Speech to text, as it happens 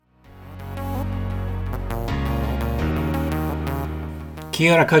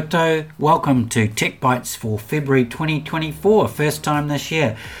Kia ora koutou, welcome to Techbytes for February 2024, first time this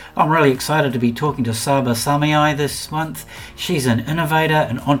year. I'm really excited to be talking to Saba Samiei this month. She's an innovator,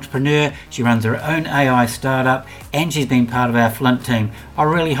 an entrepreneur, she runs her own AI startup and she's been part of our Flint team. I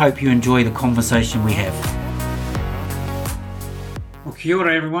really hope you enjoy the conversation we have. Well, kia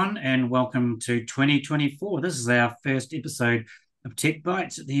ora everyone and welcome to 2024. This is our first episode of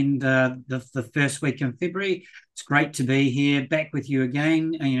Techbytes at the end the first week in February. It's great to be here back with you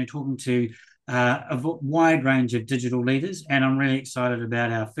again, talking to a wide range of digital leaders, and I'm really excited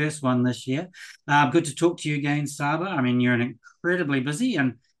about our first one this year. Good to talk to you again, Saba. I mean, you're an incredibly busy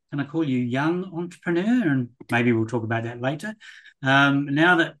and can I call you young entrepreneur, and maybe we'll talk about that later.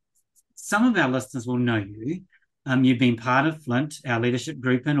 Now that some of our listeners will know you, you've been part of Flint, our leadership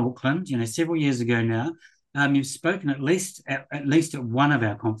group in Auckland, several years ago now. You've spoken at least at one of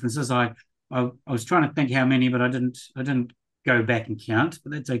our conferences. I was trying to think how many, but I didn't go back and count,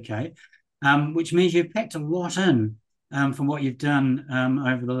 but that's okay. Which means you've packed a lot in from what you've done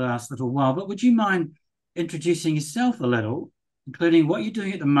over the last little while. But would you mind introducing yourself a little, including what you're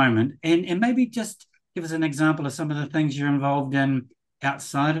doing at the moment, and maybe just give us an example of some of the things you're involved in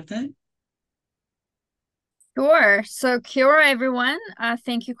outside of that? Sure. So, kia ora, everyone.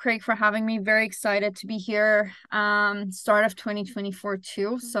 Thank you, Craig, for having me. Very excited to be here. Start of 2024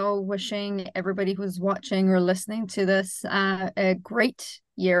 too. So, wishing everybody who's watching or listening to this a great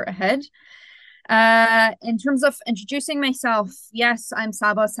year ahead. In terms of introducing myself, yes, I'm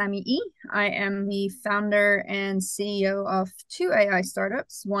Saba Samiei. I am the founder and CEO of two AI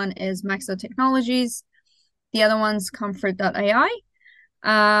startups. One is Macso Technologies. The other one's Comfort.ai.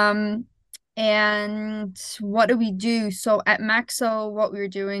 And what do we do? So at Macso, what we're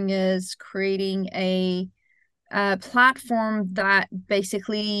doing is creating a platform that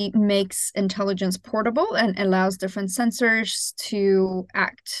basically makes intelligence portable and allows different sensors to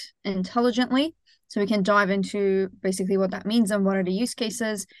act intelligently. So we can dive into basically what that means and what are the use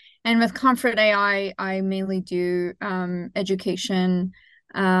cases. And with Comfort AI, I mainly do education.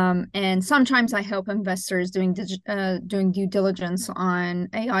 And sometimes I help investors doing due diligence on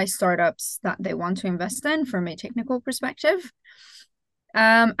AI startups that they want to invest in from a technical perspective.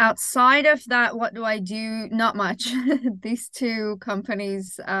 Outside of that, what do I do? Not much. These two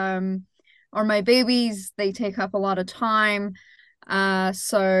companies are my babies. They take up a lot of time.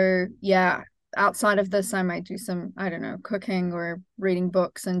 So yeah, outside of this, I might do some, I don't know, cooking or reading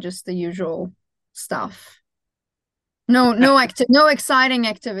books and just the usual stuff. No exciting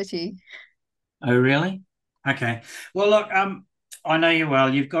activity. Oh, really? Okay. Well, look, I know you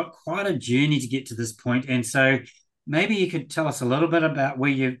well. You've got quite a journey to get to this point, and so maybe you could tell us a little bit about where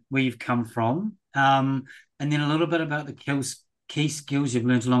you've come from, and then a little bit about the key skills you've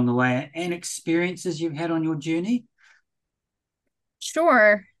learned along the way and experiences you've had on your journey.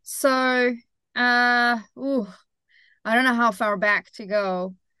 Sure. So, ooh, I don't know how far back to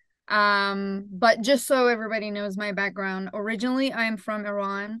go. But just so everybody knows my background, originally I'm from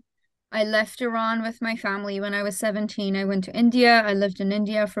Iran. I left Iran with my family when I was 17. I went to India. I lived in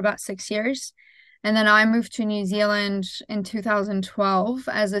India for about 6 years. And then I moved to New Zealand in 2012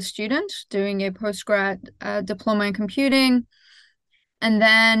 as a student doing a postgrad diploma in computing. And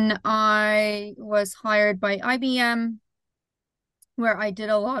then I was hired by IBM, where I did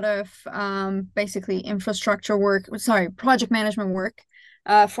a lot of basically infrastructure work, sorry, project management work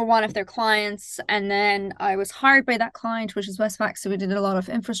for one of their clients. And then I was hired by that client, which is Westpac. So we did a lot of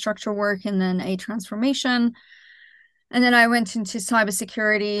infrastructure work and then a transformation. And then I went into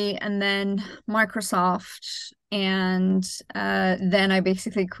cybersecurity and then Microsoft. And then I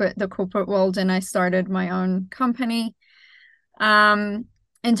basically quit the corporate world and I started my own company. Um,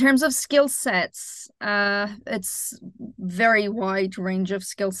 in terms of skill sets, it's very wide range of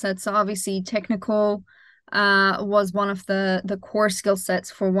skill sets. So obviously, technical was one of the core skill sets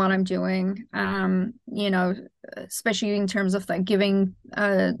for what I'm doing. Especially in terms of like giving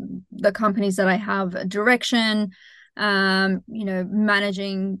the companies that I have a direction,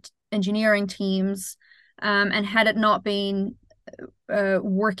 managing engineering teams, and had it not been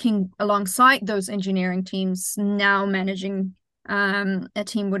working alongside those engineering teams, now managing a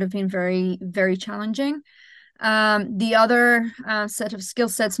team would have been very, very challenging. The other set of skill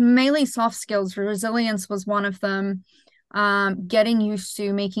sets, mainly soft skills, resilience was one of them. Getting used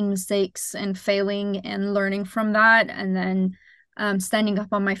to making mistakes and failing and learning from that, and then standing up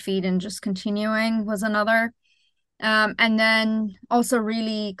on my feet and just continuing was another. And then also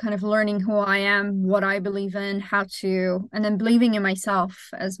really kind of learning who I am, what I believe in, how to, and then believing in myself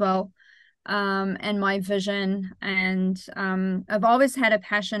as well, and my vision. And I've always had a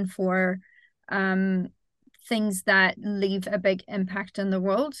passion um, things that leave a big impact in the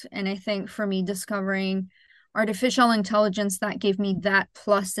world. And I think for me, discovering artificial intelligence that gave me that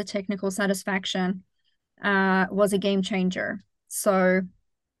plus the technical satisfaction was a game changer. So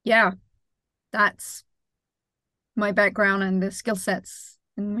yeah, that's my background and the skill sets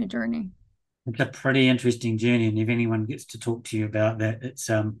in my journey. It's a pretty interesting journey, and if anyone gets to talk to you about that, it's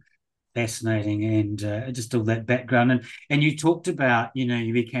fascinating and just all that background. And you talked about,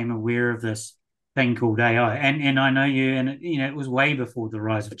 you became aware of this thing called AI, and I know you, and it was way before the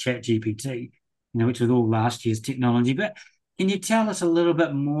rise of Chat GPT, which was all last year's technology. But can you tell us a little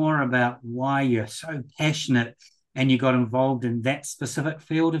bit more about why you're so passionate and you got involved in that specific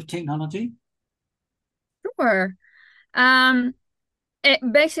field of technology? Sure. Um, it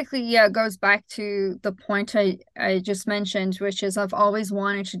basically, yeah, goes back to the point I just mentioned, which is I've always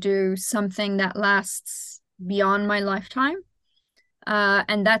wanted to do something that lasts beyond my lifetime.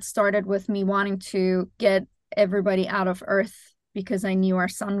 And that started with me wanting to get everybody out of Earth because I knew our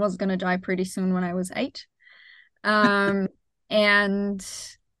sun was going to die pretty soon when I was 8. Um, and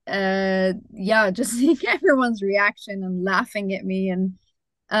yeah, just seeing everyone's reaction and laughing at me. And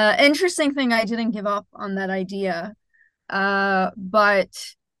interesting thing, I didn't give up on that idea.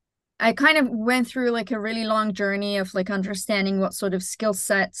 But I kind of went through like a really long journey of like understanding what sort of skill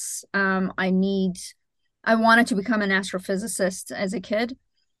sets I need. I wanted to become an astrophysicist as a kid.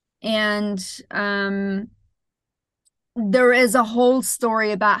 And there is a whole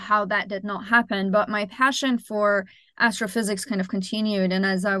story about how that did not happen, but my passion for astrophysics kind of continued. And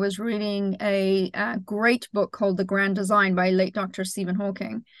as I was reading a great book called The Grand Design by late Dr. Stephen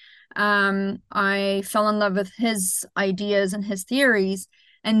Hawking, I fell in love with his ideas and his theories.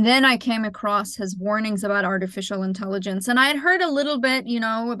 And then I came across his warnings about artificial intelligence. And I had heard a little bit,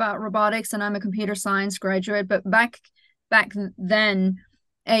 about robotics, and I'm a computer science graduate, but back then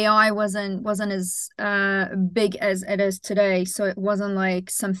AI wasn't as big as it is today, so it wasn't like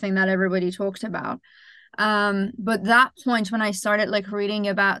something that everybody talked about. But that point when I started like reading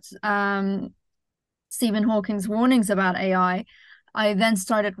about Stephen Hawking's warnings about AI, I then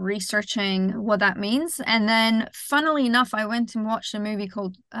started researching what that means. And then, funnily enough, I went and watched a movie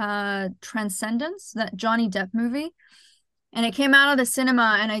called Transcendence, that Johnny Depp movie. And I came out of the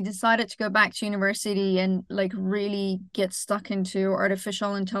cinema and I decided to go back to university and like really get stuck into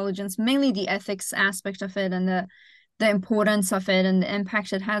artificial intelligence, mainly the ethics aspect of it and the importance of it and the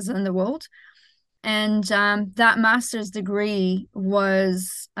impact it has in the world. And that master's degree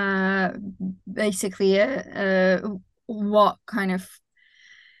was basically what kind of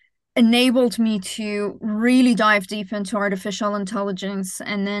enabled me to really dive deep into artificial intelligence.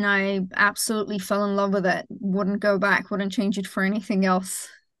 And then I absolutely fell in love with it. Wouldn't go back, wouldn't change it for anything else.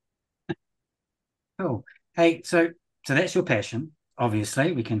 Cool. Hey, so that's your passion.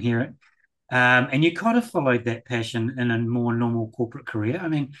 Obviously, we can hear it. And you kind of followed that passion in a more normal corporate career. I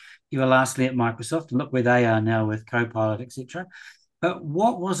mean, you were lastly at Microsoft, and look where they are now with Copilot, etc. But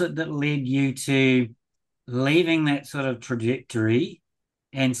what was it that led you to leaving that sort of trajectory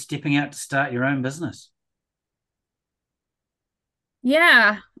and stepping out to start your own business?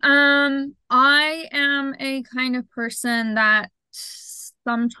 Yeah. I am a kind of person that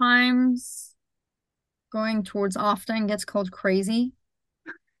sometimes going towards often gets called crazy.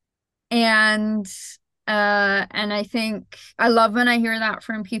 And and I think I love when I hear that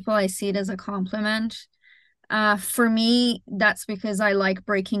from people. I see it as a compliment. For me, that's because I like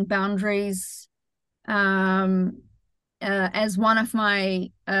breaking boundaries. Um, as one of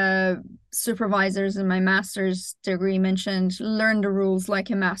my supervisors in my master's degree mentioned, learn the rules like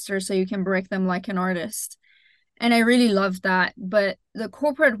a master so you can break them like an artist. And I really love that. But the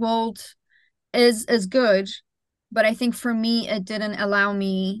corporate world is good, but I think for me it didn't allow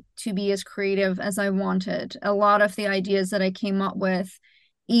me to be as creative as I wanted. A lot of the ideas that I came up with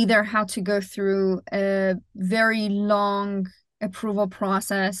either had to go through a very long approval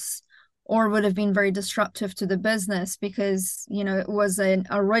process or would have been very disruptive to the business because it was an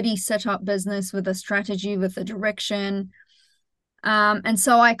already set up business with a strategy, with a direction. And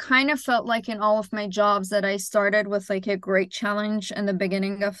so I kind of felt like in all of my jobs that I started with like a great challenge in the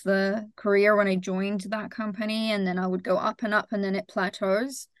beginning of the career when I joined that company, and then I would go up and up and then it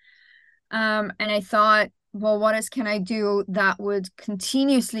plateaus. And I thought, well, what else can I do that would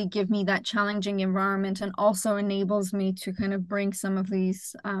continuously give me that challenging environment and also enables me to kind of bring some of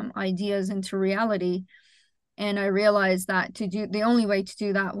these ideas into reality? And I realized that the only way to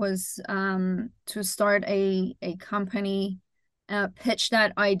do that was to start a company, pitch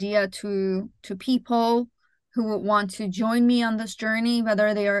that idea to people who would want to join me on this journey,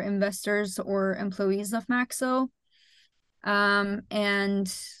 whether they are investors or employees of Macso.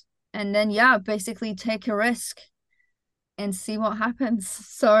 And and then yeah, basically take a risk and see what happens.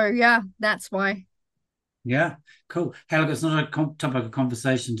 So yeah, that's why. Yeah, cool. Hey, look, it's not a topic of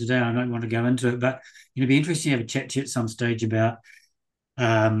conversation today. I don't want to go into it, but it'd be interesting to have a chat to you at some stage about,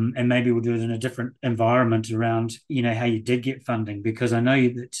 and maybe we'll do it in a different environment around, how you did get funding, because I know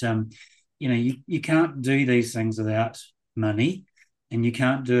that, you can't do these things without money, and you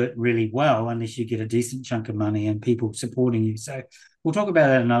can't do it really well unless you get a decent chunk of money and people supporting you. So we'll talk about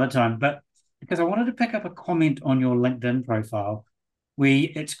that another time. But because I wanted to pick up a comment on your LinkedIn profile,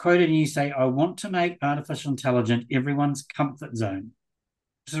 it's quoted and you say, I want to make artificial intelligence everyone's comfort zone.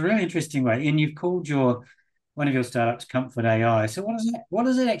 It's a really interesting way. And you've called your one of your startups Comfort AI. So what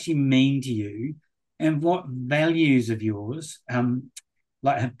does it actually mean to you? And what values of yours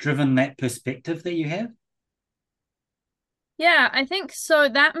like have driven that perspective that you have? Yeah, I think so.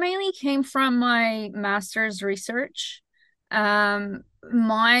 That mainly came from my master's research.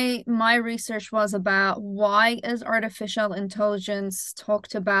 My research was about why is artificial intelligence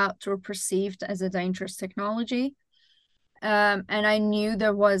talked about or perceived as a dangerous technology? And I knew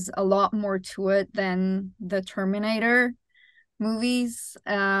there was a lot more to it than the Terminator movies,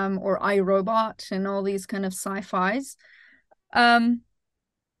 or iRobot and all these kind of sci-fis. Um,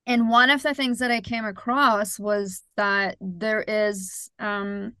 and one of the things that I came across was that there is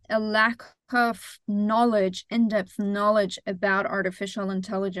a lack of knowledge, in-depth knowledge about artificial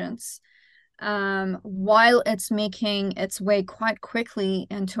intelligence, while it's making its way quite quickly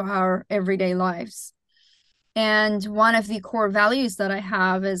into our everyday lives. And one of the core values that I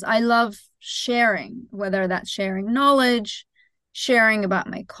have is I love sharing, whether that's sharing knowledge, sharing about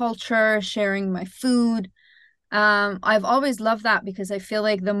my culture, sharing my food. I've always loved that because I feel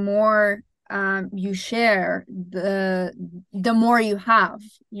like the more you share, the more you have.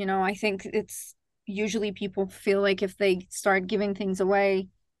 I think it's usually people feel like if they start giving things away,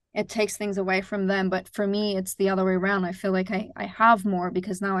 it takes things away from them. But for me, it's the other way around. I feel like I have more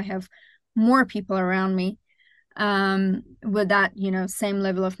because now I have more people around me with that, same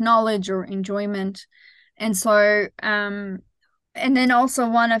level of knowledge or enjoyment. And so, and then also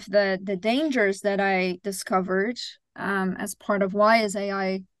one of the dangers that I discovered as part of why is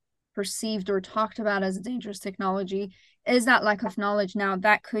AI perceived or talked about as a dangerous technology is that lack of knowledge. Now,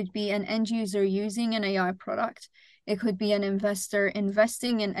 that could be an end user using an AI product. It could be an investor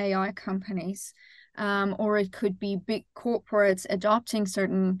investing in AI companies, or it could be big corporates adopting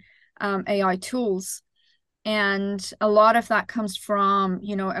certain AI tools. And a lot of that comes from,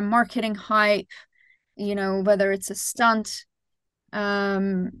 a marketing hype, whether it's a stunt,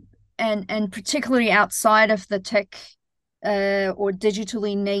 um, and particularly outside of the tech or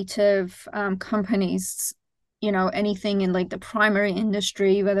digitally native companies, anything in like the primary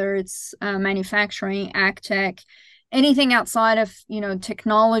industry, whether it's manufacturing, ag tech, anything outside of,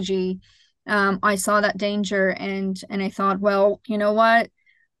 technology. I saw that danger and I thought, well, you know what?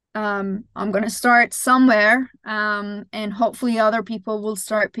 I'm going to start somewhere, and hopefully other people will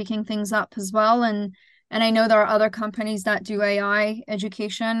start picking things up as well. And I know there are other companies that do AI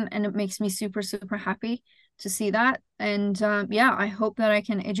education, and it makes me super, super happy to see that. And yeah, I hope that I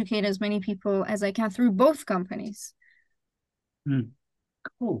can educate as many people as I can through both companies. Hmm,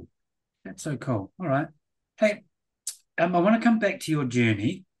 cool. That's so cool. All right. Hey, I want to come back to your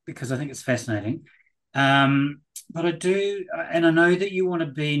journey because I think it's fascinating. But I do, and I know that you want to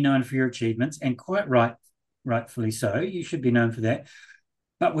be known for your achievements, and quite rightfully so. You should be known for that.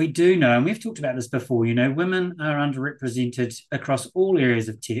 But we do know, and we've talked about this before, women are underrepresented across all areas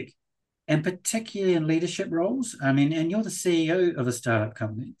of tech, and particularly in leadership roles. I mean, and you're the CEO of a startup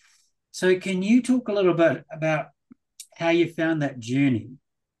company. So can you talk a little bit about how you found that journey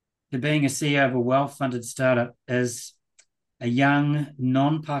to being a CEO of a well-funded startup as a young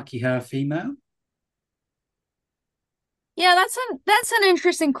non-Pākehā female? Yeah, that's an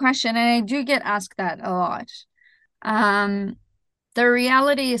interesting question, and I do get asked that a lot. Um, the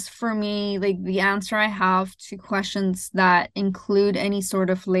reality is for me, like the answer I have to questions that include any sort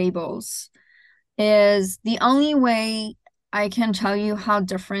of labels is the only way I can tell you how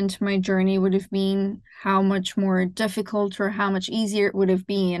different my journey would have been, how much more difficult or how much easier it would have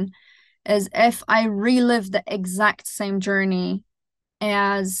been, is if I relived the exact same journey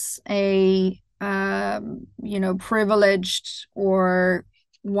as a privileged or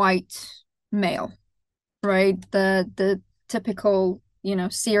white male, right? The typical,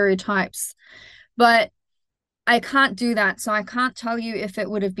 stereotypes. But I can't do that. So I can't tell you if it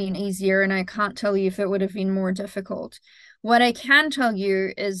would have been easier, and I can't tell you if it would have been more difficult. What I can tell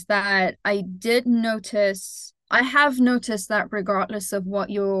you is that I have noticed that regardless of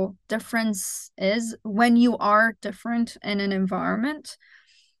what your difference is, when you are different in an environment,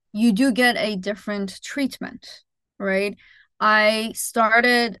 you do get a different treatment, right? I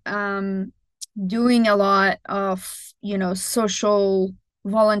started doing a lot of, social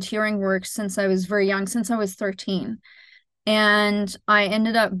volunteering work since I was very young, since I was 13. And I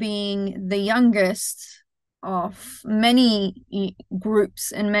ended up being the youngest of many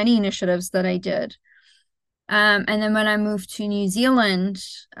groups and many initiatives that I did. And then when I moved to New Zealand,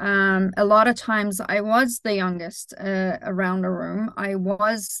 a lot of times I was the youngest around the room. I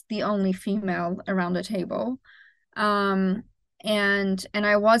was the only female around the table. Um, and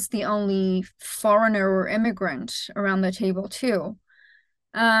I was the only foreigner or immigrant around the table too.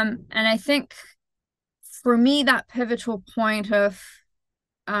 And I think for me, that pivotal point of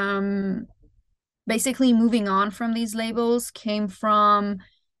um, basically moving on from these labels came from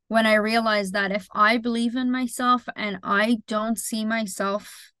when I realized that if I believe in myself and I don't see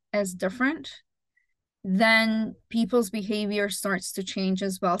myself as different, then people's behavior starts to change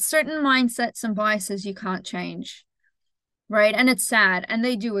as well. Certain mindsets and biases you can't change, right? And it's sad, and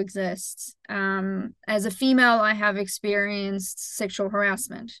they do exist. As a female, I have experienced sexual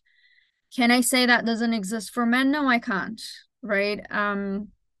harassment. Can I say that doesn't exist for men? No, I can't, right?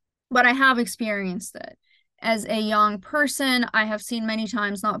 But I have experienced it. As a young person, I have seen many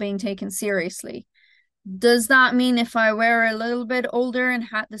times not being taken seriously. Does that mean if I were a little bit older and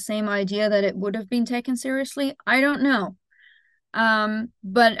had the same idea that it would have been taken seriously? I don't know.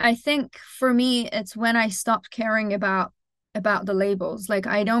 But I think for me, it's when I stopped caring about the labels. Like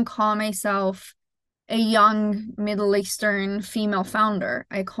I don't call myself a young Middle Eastern female founder.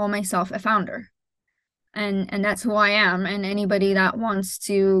 I call myself a founder. And that's who I am. And anybody that wants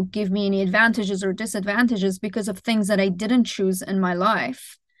to give me any advantages or disadvantages because of things that I didn't choose in my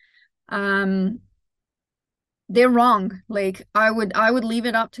life, um, they're wrong. Like I would leave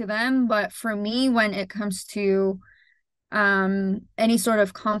it up to them. But for me, when it comes to any sort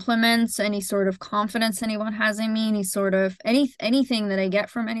of compliments, any sort of confidence anyone has in me, anything that I get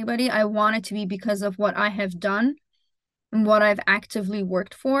from anybody, I want it to be because of what I have done and what I've actively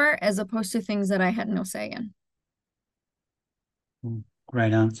worked for, as opposed to things that I had no say in.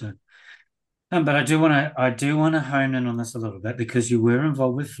 Great answer. But I do want to hone in on this a little bit because you were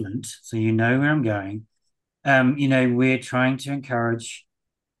involved with Flint, so you know where I'm going. We're trying to encourage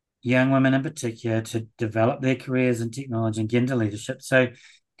young women in particular to develop their careers in technology and get into leadership. So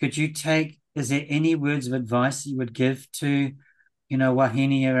is there any words of advice you would give to,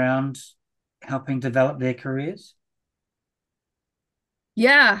 Wahine around helping develop their careers?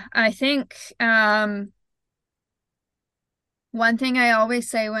 Yeah, I think one thing I always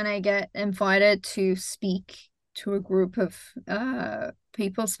say when I get invited to speak to a group of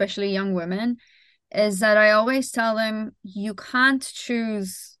people, especially young women, is that I always tell them you can't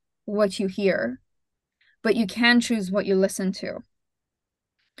choose what you hear, but you can choose what you listen to.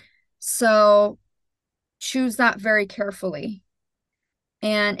 So choose that very carefully.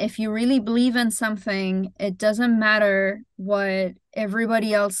 And if you really believe in something, it doesn't matter what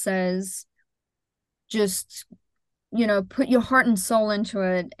everybody else says. Just, put your heart and soul into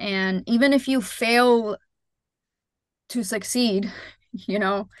it. And even if you fail to succeed, you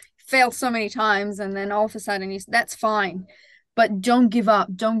know, fail so many times and then all of a sudden that's fine. But don't give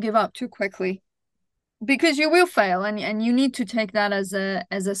up. Don't give up too quickly because you will fail and you need to take that as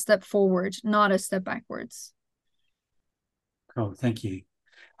a step forward, not a step backwards. Cool, thank you.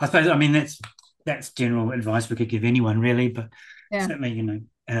 I suppose, I mean, that's general advice we could give anyone, really, but Yeah. certainly,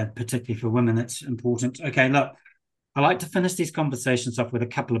 particularly for women, that's important. Okay, look, I like to finish these conversations off with a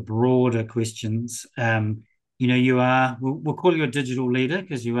couple of broader questions. We'll call you a digital leader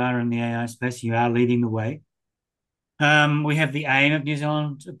because you are in the AI space, you are leading the way. We have the aim of New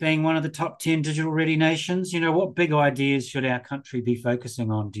Zealand being one of the top 10 digital ready nations. What big ideas should our country be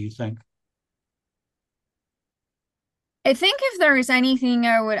focusing on, do you think? I think if there is anything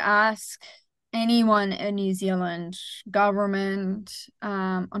I would ask anyone in New Zealand, government,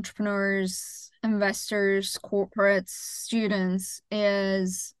 entrepreneurs, investors, corporates, students,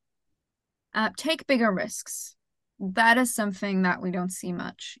 is take bigger risks. That is something that we don't see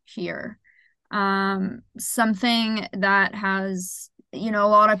much here. Something that has, a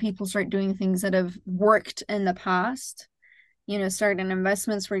lot of people start doing things that have worked in the past, certain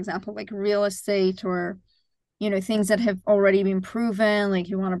investments, for example, like real estate or things that have already been proven, like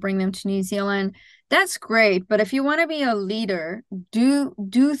you want to bring them to New Zealand. That's great, but if you want to be a leader, do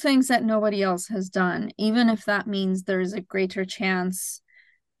things that nobody else has done, even if that means there's a greater chance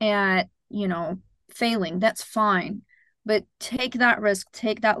at, failing. That's fine. But take that risk,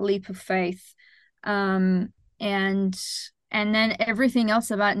 take that leap of faith. And And then everything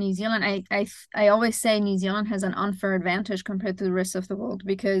else about New Zealand, I always say New Zealand has an unfair advantage compared to the rest of the world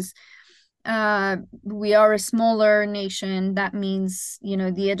because we are a smaller nation. That means,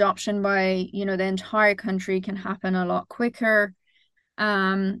 the adoption by, the entire country can happen a lot quicker.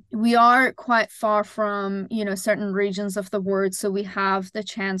 We are quite far from, certain regions of the world, so we have the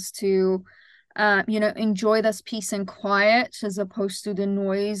chance to enjoy this peace and quiet as opposed to the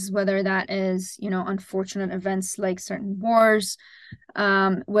noise, whether that is, unfortunate events like certain wars,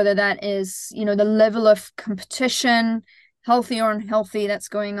 whether that is, the level of competition, healthy or unhealthy, that's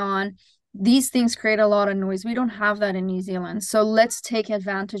going on. These things create a lot of noise. We don't have that in New Zealand. So let's take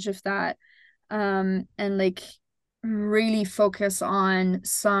advantage of that, and like really focus on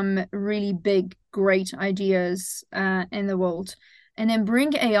some really big, great ideas in the world. And then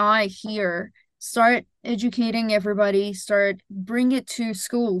bring AI here, start educating everybody, bring it to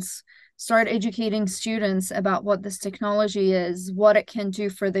schools, start educating students about what this technology is, what it can do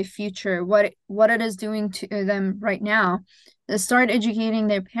for the future, what it is doing to them right now. Start educating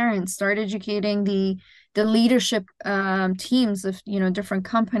their parents, start educating the leadership teams of different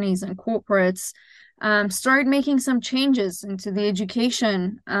companies and corporates. Start making some changes into the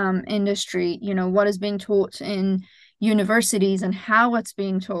education industry, what is being taught in universities and how it's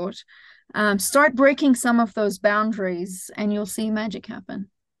being taught. Start breaking some of those boundaries and you'll see magic happen.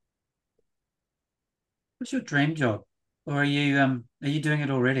 What's your dream job? Or are you doing it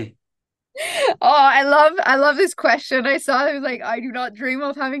already? Oh, I love this question. I saw it was like, I do not dream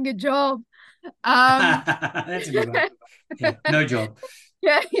of having a job. Um, That's a good one. Yeah, no job.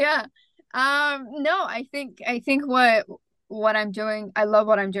 yeah, yeah. No, I think what I'm doing, I love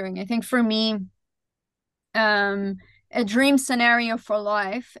what I'm doing. I think for me, um, a dream scenario for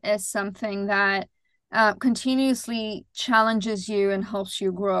life is something that continuously challenges you and helps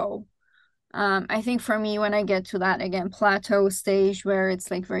you grow. I think for me, when I get to that again plateau stage where it's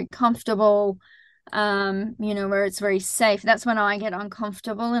like very comfortable, where it's very safe, that's when I get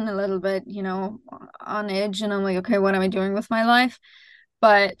uncomfortable and a little bit, on edge, and I'm like, okay, what am I doing with my life?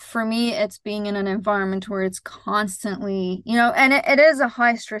 But for me, it's being in an environment where it's constantly, and it is a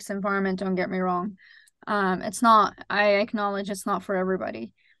high stress environment, don't get me wrong. It's not, I acknowledge it's not for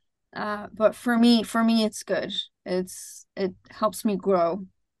everybody. But for me, it's good. It helps me grow,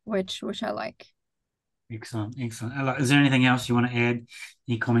 which I like. Excellent, excellent. Is there anything else you want to add?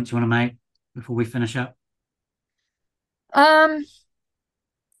 Any comments you want to make before we finish up? Um,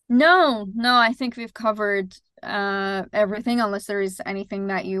 no, no, I think we've covered everything unless there is anything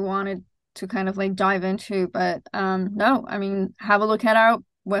that you wanted to kind of like dive into. But no, I mean, have a look at our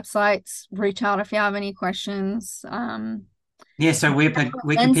websites, reach out if you have any questions. Yeah, so where can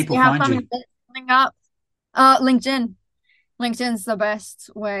And people you have find some you? events coming up. LinkedIn. LinkedIn's the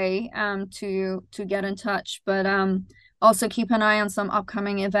best way to get in touch, but also keep an eye on some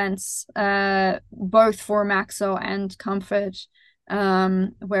upcoming events, both for Macso and Comfort,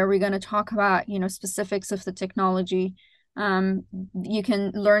 where we're going to talk about, specifics of the technology. You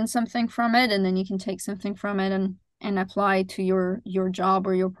can learn something from it, and then you can take something from it and apply to your job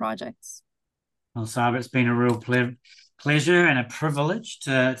or your projects. Well, Saba, it's been a real pleasure and a privilege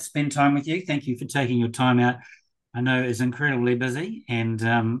to spend time with you. Thank you for taking your time out. I know it's incredibly busy,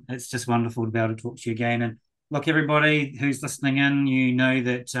 and it's just wonderful to be able to talk to you again. And look, everybody who's listening in, you know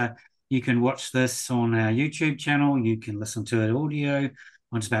that you can watch this on our YouTube channel. You can listen to it audio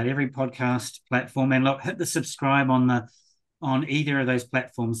on just about every podcast platform. And look, hit the subscribe on either of those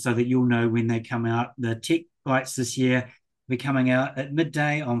platforms so that you'll know when they come out. The Tech Bytes this year will be coming out at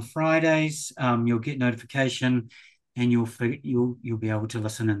midday on Fridays. You'll get notification, and you'll be able to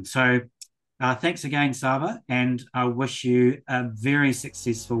listen in. So. Thanks again, Saba, and I wish you a very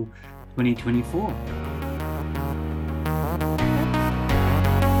successful 2024.